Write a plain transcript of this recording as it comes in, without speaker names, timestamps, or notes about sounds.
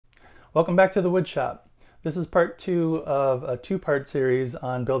Welcome back to the Woodshop. This is part 2 of a two-part series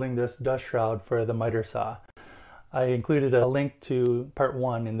on building this dust shroud for the mitre saw. I included a link to part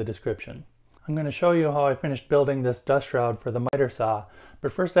 1 in the description. I'm going to show you how I finished building this dust shroud for the mitre saw,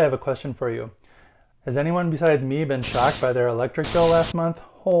 but first I have a question for you. Has anyone besides me been shocked by their electric bill last month?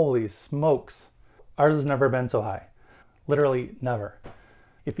 Holy smokes! Ours has never been so high. Literally never.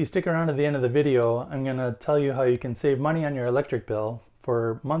 If you stick around to the end of the video, I'm going to tell you how you can save money on your electric bill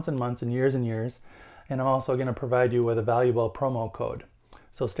for months and months and years, and I'm also going to provide you with a valuable promo code.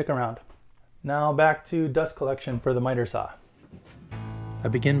 So stick around. Now back to dust collection for the mitre saw. I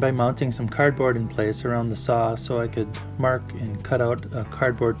begin by mounting some cardboard in place around the saw so I could mark and cut out a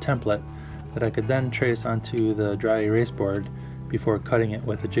cardboard template that I could then trace onto the dry erase board before cutting it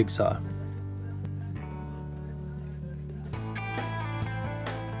with a jigsaw.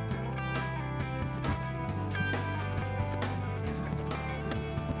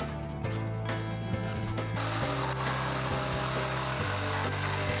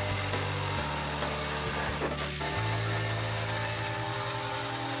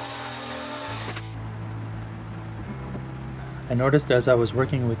 I noticed as I was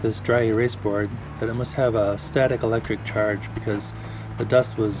working with this dry erase board that it must have a static electric charge because the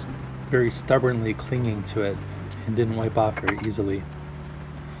dust was very stubbornly clinging to it and didn't wipe off very easily.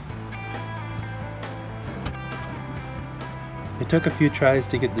 It took a few tries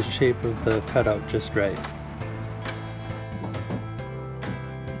to get the shape of the cutout just right.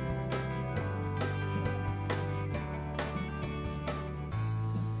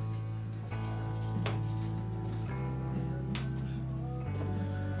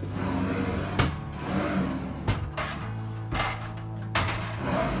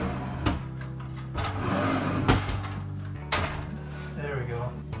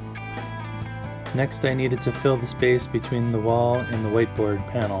 Next, I needed to fill the space between the wall and the whiteboard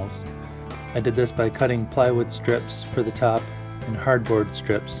panels. I did this by cutting plywood strips for the top and hardboard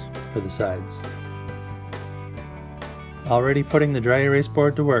strips for the sides. Already putting the dry erase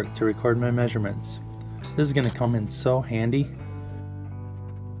board to work to record my measurements. This is going to come in so handy.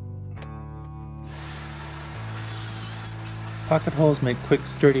 Pocket holes make quick,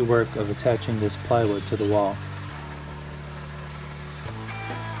 sturdy work of attaching this plywood to the wall.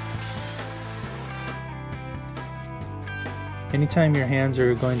 Anytime your hands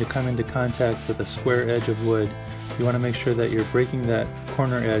are going to come into contact with a square edge of wood, you want to make sure that you're breaking that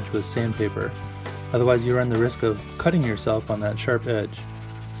corner edge with sandpaper. Otherwise you run the risk of cutting yourself on that sharp edge.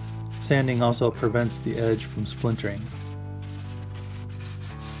 Sanding also prevents the edge from splintering.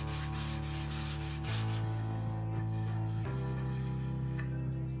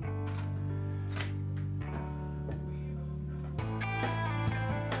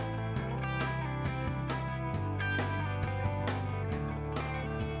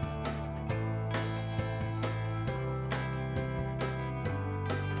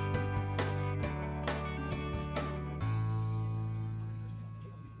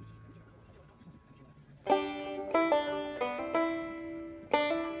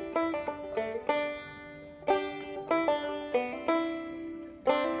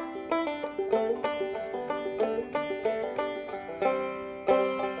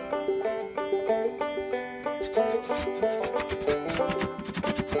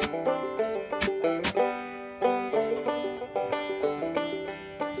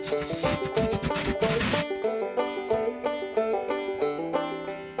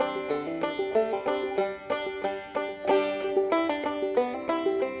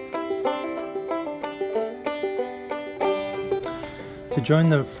 To join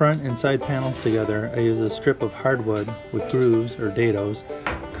the front and side panels together, I use a strip of hardwood with grooves, or Dados,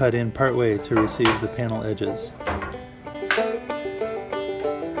 cut in partway to receive the panel edges.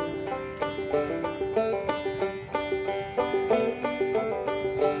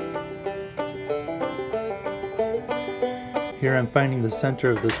 Here I'm finding the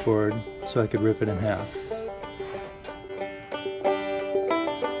center of this board so I could rip it in half.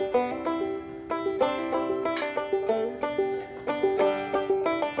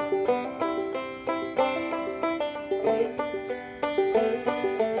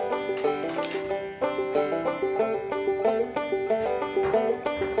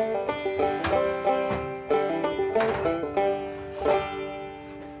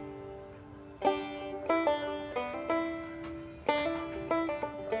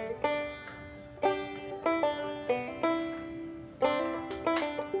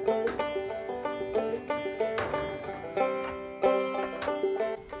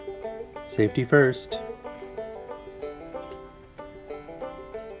 Safety first.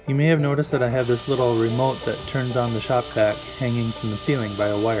 You may have noticed that I have this little remote that turns on the shop vac hanging from the ceiling by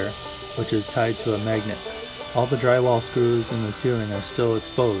a wire. which is tied to a magnet. All the drywall screws in the ceiling are still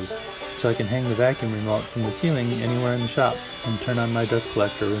exposed, so I can hang the vacuum remote from the ceiling anywhere in the shop and turn on my dust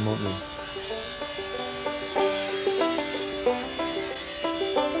collector remotely.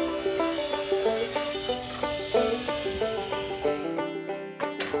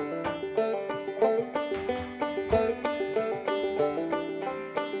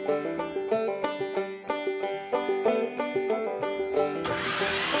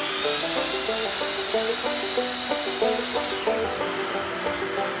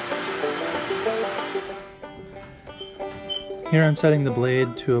 Here I'm setting the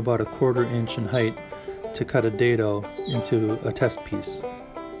blade to about 1/4 inch in height to cut a dado into a test piece.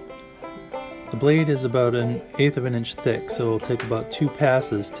 The blade is about 1/8 of an inch thick, so it will take about 2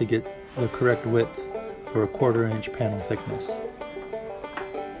 passes to get the correct width for a 1/4 inch panel thickness.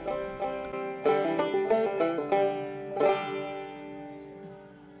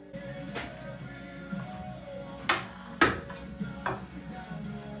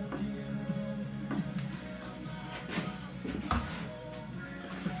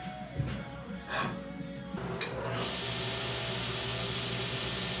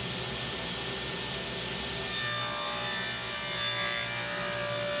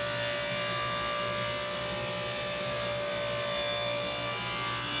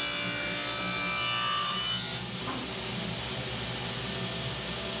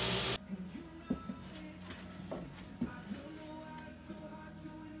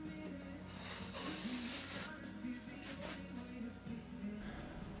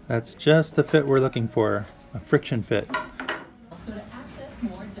 That's just the fit we're looking for, a friction fit. Go to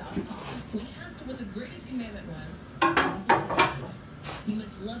accessmore.com. We asked what the greatest commandment was. This is what you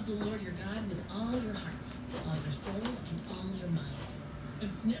must love the Lord your God with all your heart, all your soul, and all your mind.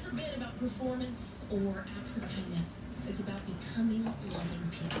 It's never been about performance or acts of kindness. It's about becoming loving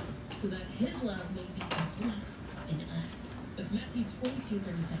people, so that His love may be complete in us. That's Matthew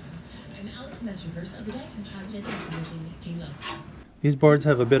 22:37. I'm Alex, and that's your verse of the day. I'm positive and using King Love. These boards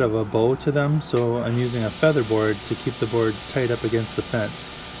have a bit of a bow to them, so I'm using a feather board to keep the board tight up against the fence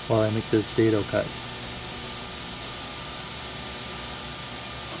while I make this dado cut.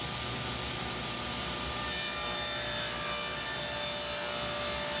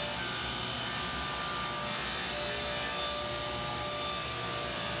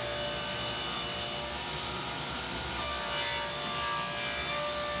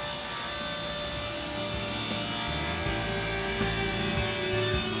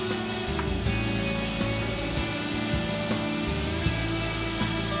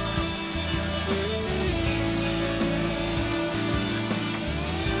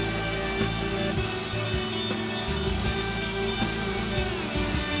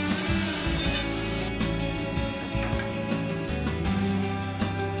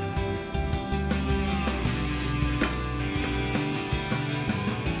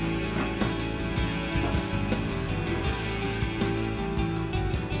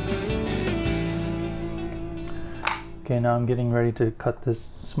 Okay, now I'm getting ready to cut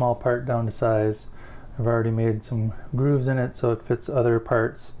this small part down to size. I've already made some grooves in it so it fits other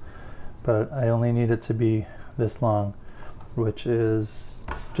parts, but I only need it to be this long, which is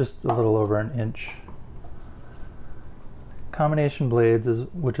just a little over 1 inch. Combination blades,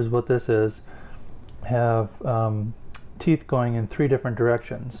 which is what this is, have teeth going in 3 different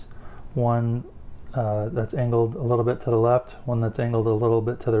directions. One that's angled a little bit to the left, one that's angled a little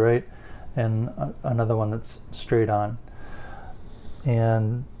bit to the right, and another one that's straight on.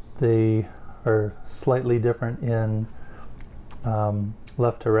 And they are slightly different in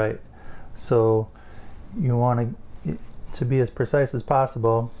left to right. So you want to be as precise as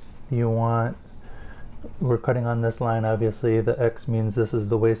possible. We're cutting on this line, obviously. The X means this is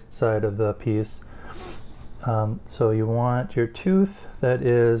the waist side of the piece. So you want your tooth that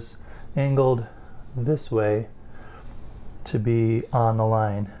is angled this way to be on the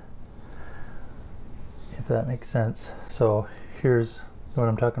line, if that makes sense. So here's what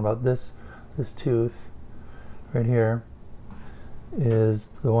I'm talking about. This tooth right here is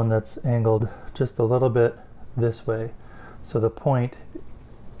the one that's angled just a little bit this way. So the point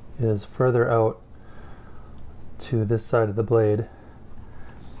is further out to this side of the blade,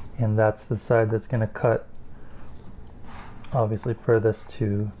 and that's the side that's going to cut obviously furthest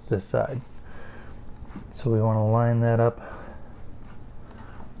to this side. So we want to line that up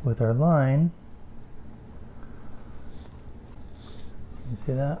with our line. You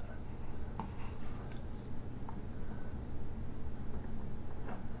see that?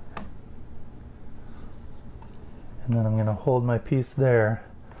 And then I'm going to hold my piece there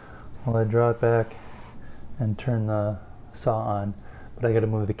while I draw it back and turn the saw on. but I gotta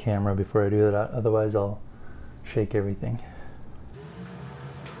move the camera before I do that, otherwise I'll shake everything.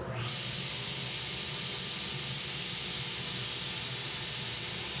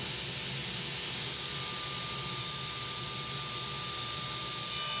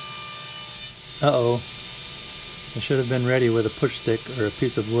 Uh-oh. I should have been ready with a push stick or a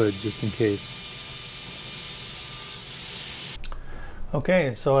piece of wood just in case.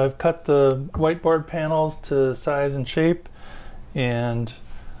 Okay, so I've cut the whiteboard panels to size and shape, and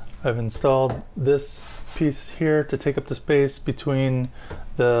I've installed this piece here to take up the space between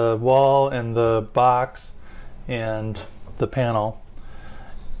the wall and the box and the panel.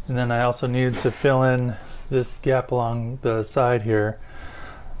 And then I also needed to fill in this gap along the side here.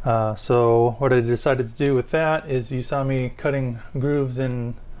 So what I decided to do with that is, you saw me cutting grooves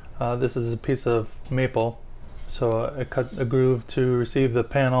in, this is a piece of maple. So I cut a groove to receive the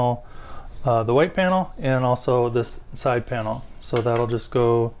panel, the white panel, and also this side panel. So that'll just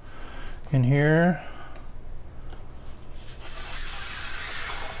go in here.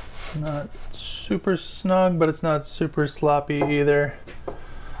 It's not super snug, but it's not super sloppy either.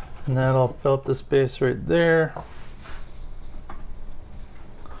 And that'll fill up the space right there.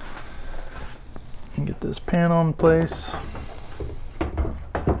 And get this panel in place.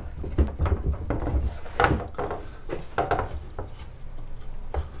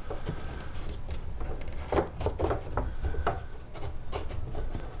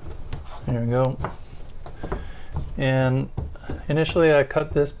 There we go. And initially I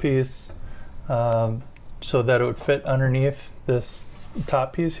cut this piece so that it would fit underneath this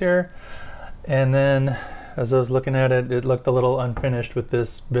top piece here. And then as I was looking at it, it looked a little unfinished with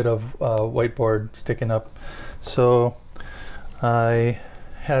this bit of whiteboard sticking up. So I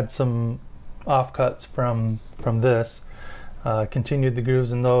had some offcuts from this, continued the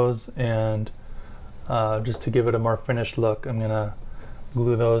grooves in those, and just to give it a more finished look, I'm gonna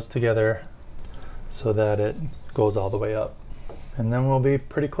glue those together so that it goes all the way up. And then we'll be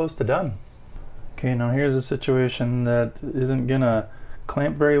pretty close to done. Okay, now here's a situation that isn't gonna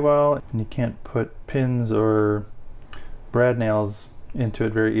clamp very well, and you can't put pins or brad nails into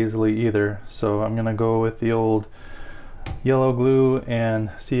it very easily either. So I'm gonna go with the old yellow glue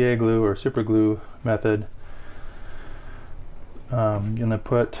and CA glue or super glue method. I'm gonna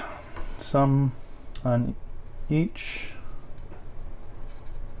put some on each.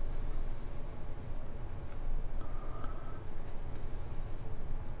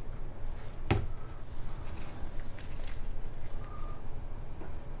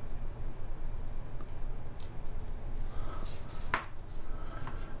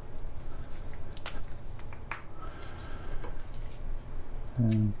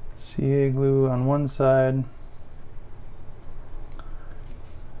 And CA glue on one side, and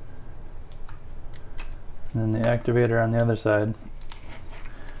then the activator on the other side, and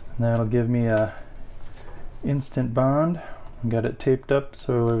that'll give me a instant bond. I got it taped up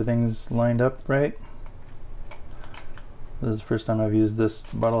so everything's lined up right. This is the first time I've used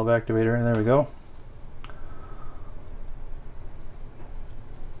this bottle of activator. There we go.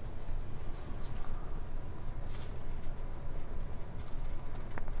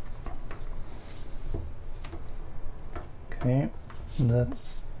 Okay,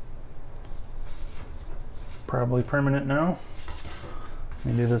 that's probably permanent now.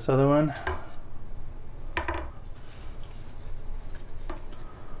 Let me do this other one.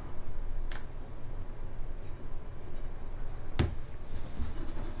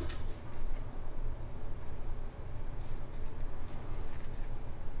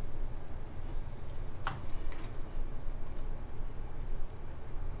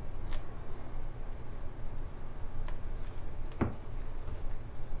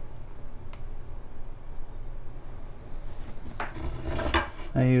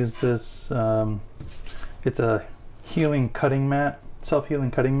 I use this, it's a healing cutting mat, self-healing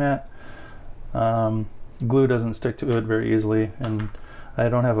cutting mat. Glue doesn't stick to it very easily, and I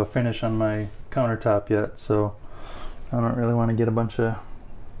don't have a finish on my countertop yet, so I don't really want to get a bunch of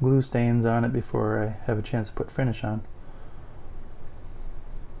glue stains on it before I have a chance to put finish on.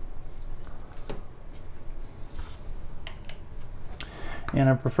 And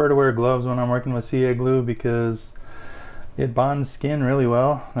I prefer to wear gloves when I'm working with CA glue because it bonds skin really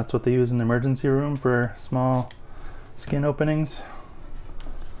well. That's what they use in the emergency room for small skin openings.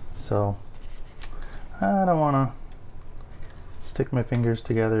 So I don't want to stick my fingers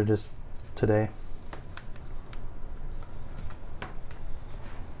together just today.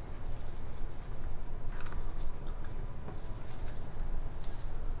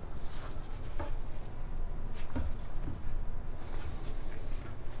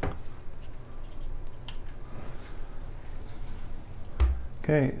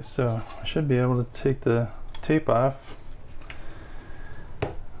 Okay, so I should be able to take the tape off.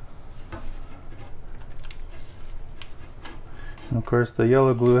 And of course the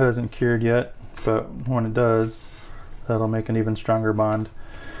yellow glue hasn't cured yet, but when it does, that'll make an even stronger bond.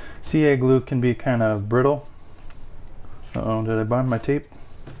 CA glue can be kind of brittle. Uh-oh, did I bond my tape?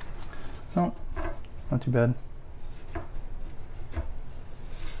 No, not too bad.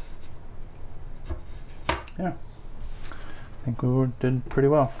 Yeah, I think we did pretty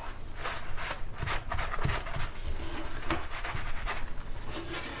well.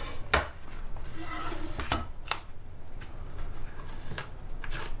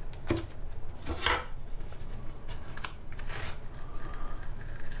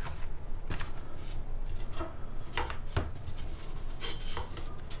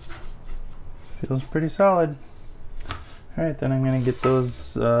 Feels pretty solid. Alright, then I'm going to get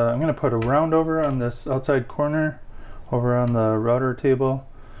those, I'm going to put a round over on this outside corner over on the router table,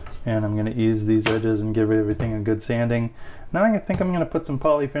 and I'm going to ease these edges and give everything a good sanding. Now I think I'm going to put some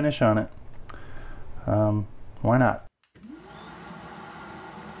poly finish on it. Why not?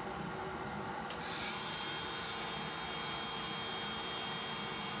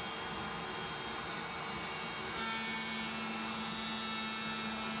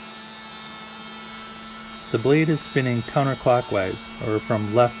 The blade is spinning counterclockwise, or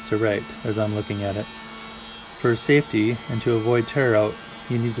from left to right, as I'm looking at it. For safety, and to avoid tear out,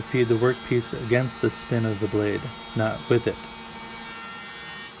 you need to feed the workpiece against the spin of the blade, not with it.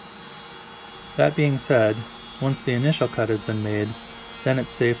 That being said, once the initial cut has been made, then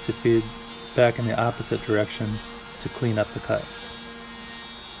it's safe to feed back in the opposite direction to clean up the cut.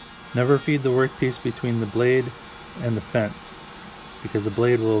 Never feed the workpiece between the blade and the fence, because the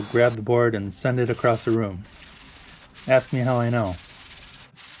blade will grab the board and send it across the room. Ask me how I know.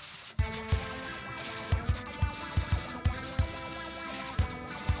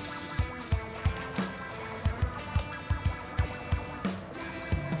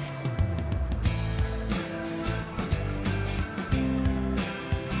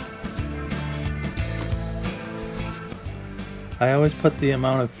 I always put the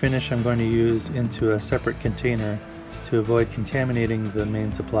amount of finish I'm going to use into a separate container to avoid contaminating the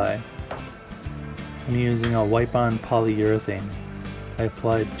main supply. I'm using a wipe-on polyurethane. I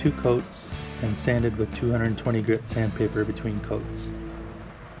applied 2 coats and sanded with 220 grit sandpaper between coats.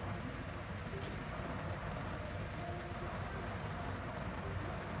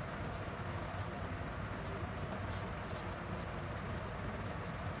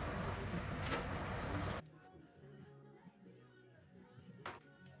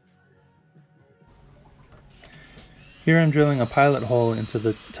 Here I'm drilling a pilot hole into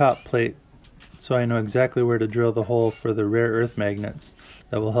the top plate so I know exactly where to drill the hole for the rare earth magnets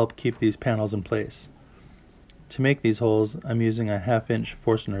that will help keep these panels in place. To make these holes, I'm using a 1/2 inch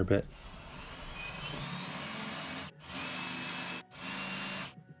Forstner bit.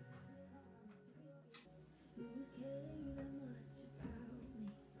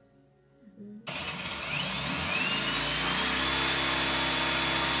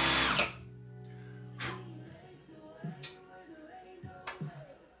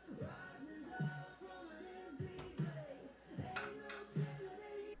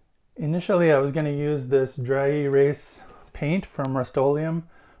 Initially I was going to use this dry erase paint from Rust-Oleum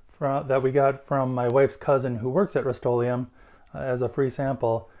that we got from my wife's cousin who works at Rust-Oleum as a free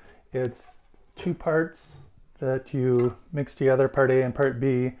sample. It's 2 parts that you mix together, part A and part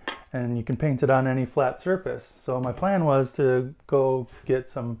B, and you can paint it on any flat surface. So my plan was to go get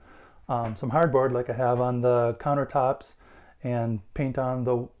some hardboard like I have on the countertops and paint on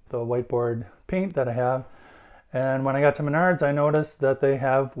the whiteboard paint that I have. And when I got to Menards, I noticed that they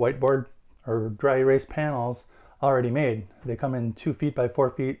have whiteboard or dry erase panels already made. They come in 2 feet by 4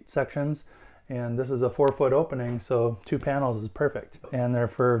 feet sections, and this is a 4-foot opening, so 2 panels is perfect. And they're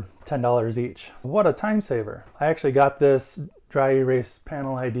for $10 each. What a time saver. I actually got this dry erase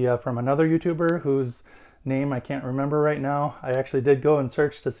panel idea from another YouTuber whose name I can't remember right now. I actually did go and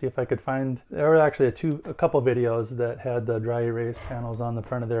search to see if I could find, there were actually a couple videos that had the dry erase panels on the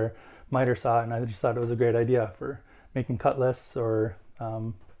front of their mitre saw, and I just thought it was a great idea for making cut lists or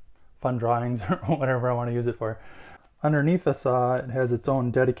fun drawings or whatever I want to use it for. Underneath the saw, it has its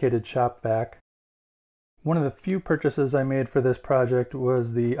own dedicated shop vac. One of the few purchases I made for this project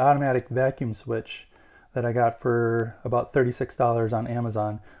was the automatic vacuum switch that I got for about $36 on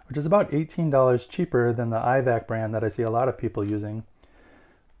Amazon, which is about $18 cheaper than the iVac brand that I see a lot of people using.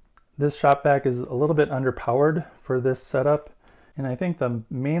 This shop vac is a little bit underpowered for this setup, and I think the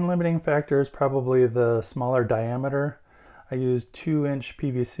main limiting factor is probably the smaller diameter. I used 2-inch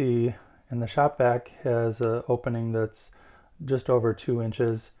PVC, and the shop vac has an opening that's just over 2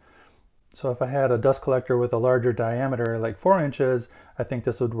 inches. So if I had a dust collector with a larger diameter, like 4 inches, I think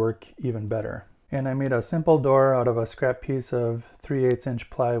this would work even better. And I made a simple door out of a scrap piece of 3/8 inch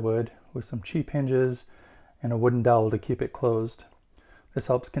plywood with some cheap hinges and a wooden dowel to keep it closed. This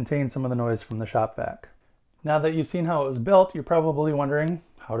helps contain some of the noise from the shop vac. Now that you've seen how it was built, you're probably wondering,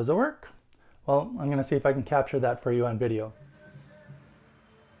 how does it work? Well, I'm going to see if I can capture that for you on video.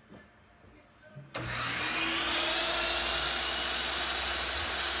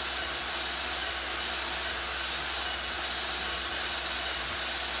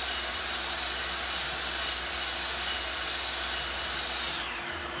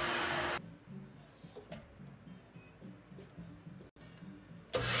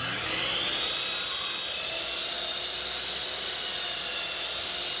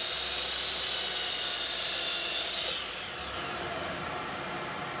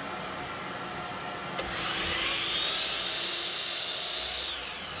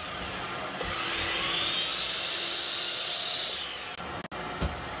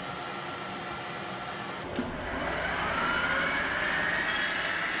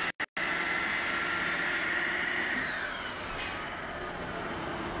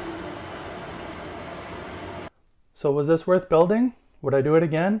 So was this worth building? Would I do it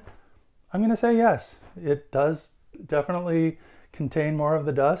again? I'm going to say yes. It does definitely contain more of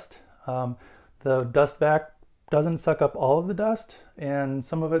the dust. The dust vac doesn't suck up all of the dust, and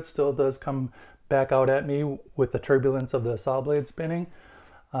some of it still does come back out at me with the turbulence of the saw blade spinning.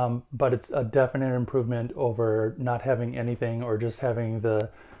 But it's a definite improvement over not having anything or just having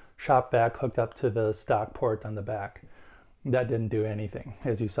the shop vac hooked up to the stock port on the back. That didn't do anything,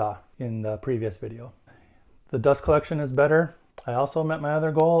 as you saw in the previous video. The dust collection is better. I also met my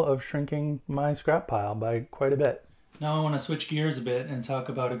other goal of shrinking my scrap pile by quite a bit. Now I want to switch gears a bit and talk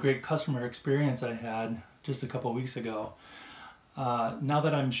about a great customer experience I had just a couple weeks ago. Now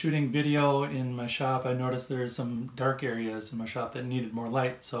that I'm shooting video in my shop, I noticed there's some dark areas in my shop that needed more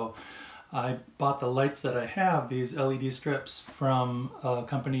light. So I bought the lights that I have, these LED strips, from a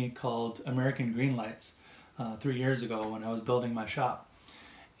company called American Green Lights 3 years ago when I was building my shop.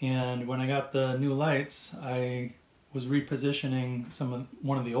 And when I got the new lights, I was repositioning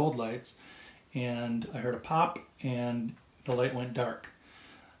one of the old lights, and I heard a pop and the light went dark.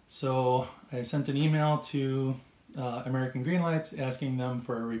 So I sent an email to American Green Lights asking them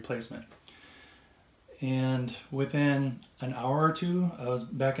for a replacement. And within an hour or two, I was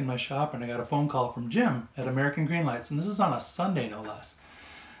back in my shop and I got a phone call from Jim at American Green Lights, and this is on a Sunday no less.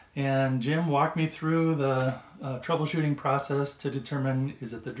 And Jim walked me through the troubleshooting process to determine,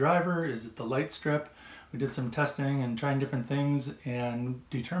 is it the driver, is it the light strip? We did some testing and trying different things and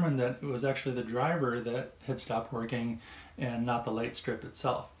determined that it was actually the driver that had stopped working and not the light strip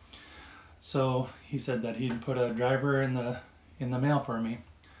itself. So he said that he'd put a driver in the mail for me.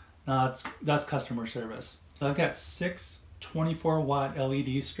 That's customer service. So I've got 6 24-watt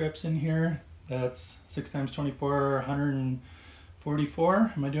LED strips in here. That's 6 times 24,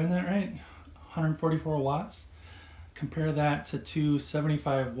 144. Am I doing that right? 144 watts. Compare that to 2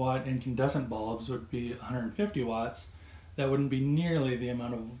 75-watt incandescent bulbs, would be 150 watts. That wouldn't be nearly the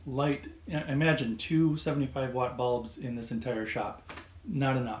amount of light. Imagine 2 75-watt bulbs in this entire shop.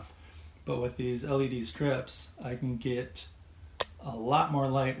 Not enough. But with these LED strips, I can get a lot more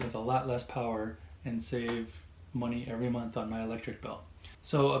light with a lot less power and save money every month on my electric bill.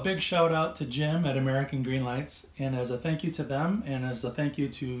 So a big shout out to Jim at American Green Lights, and as a thank you to them and as a thank you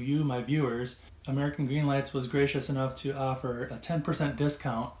to you, my viewers, American Green Lights was gracious enough to offer a 10%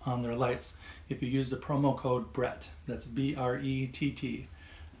 discount on their lights if you use the promo code BRETT, that's B-R-E-T-T,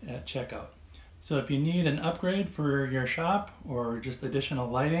 at checkout. So if you need an upgrade for your shop or just additional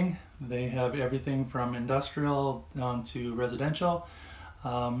lighting, they have everything from industrial down to residential.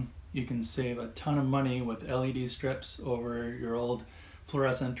 You can save a ton of money with LED strips over your old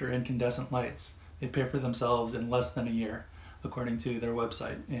fluorescent or incandescent lights. They pay for themselves in less than a year, according to their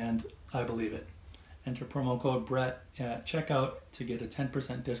website, and I believe it. Enter promo code BRETT at checkout to get a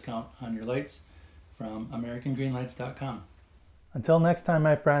 10% discount on your lights from AmericanGreenLights.com. Until next time,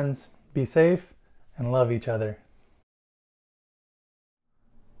 my friends, be safe and love each other.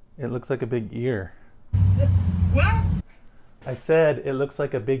 It looks like a big ear. What? I said it looks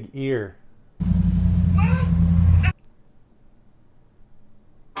like a big ear.